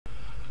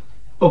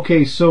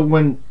Okay, so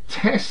when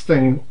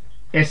testing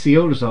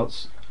SEO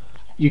results,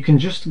 you can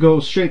just go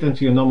straight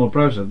into your normal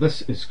browser.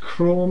 This is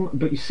Chrome,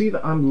 but you see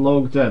that I'm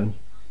logged in.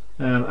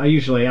 I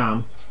usually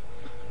am.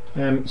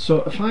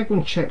 So if I go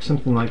and check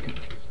something like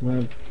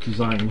web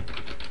design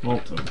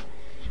Malta,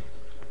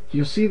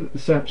 you'll see that the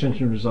search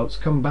engine results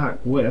come back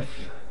with,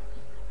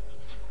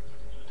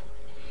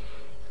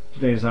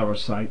 there's our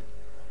site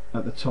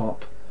at the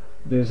top,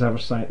 there's our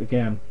site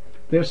again,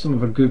 there's some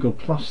of our Google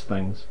Plus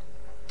things,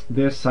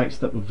 there's sites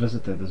that we've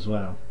visited as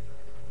well.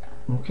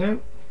 Okay,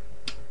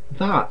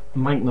 that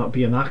might not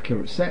be an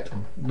accurate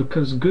setting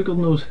because Google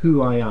knows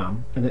who I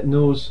am and it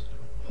knows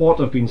what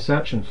I've been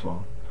searching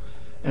for,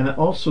 and it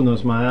also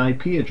knows my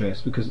IP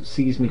address because it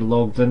sees me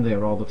logged in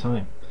there all the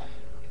time.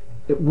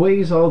 It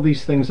weighs all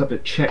these things up,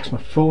 it checks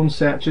my phone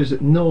searches,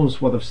 it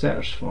knows what I've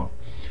searched for,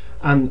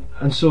 and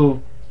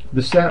so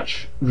the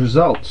search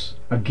results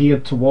are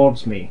geared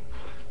towards me,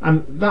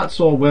 and that's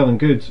all well and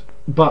good.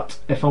 But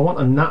if I want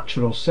a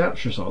natural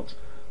search result,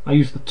 I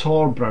use the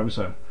TOR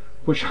browser,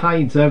 which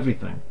hides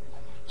everything.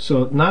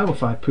 So now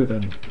if I put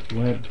in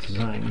web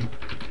design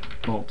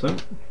Malta,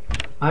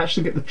 I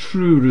actually get the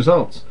true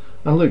results.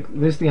 And look,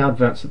 there's the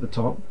adverts at the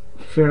top.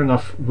 Fair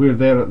enough, we're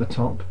there at the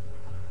top,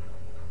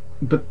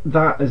 but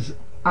that is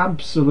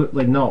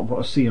absolutely not what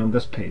I see on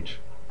this page.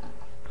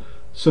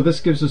 So this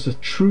gives us a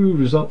true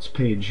results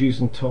page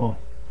using TOR.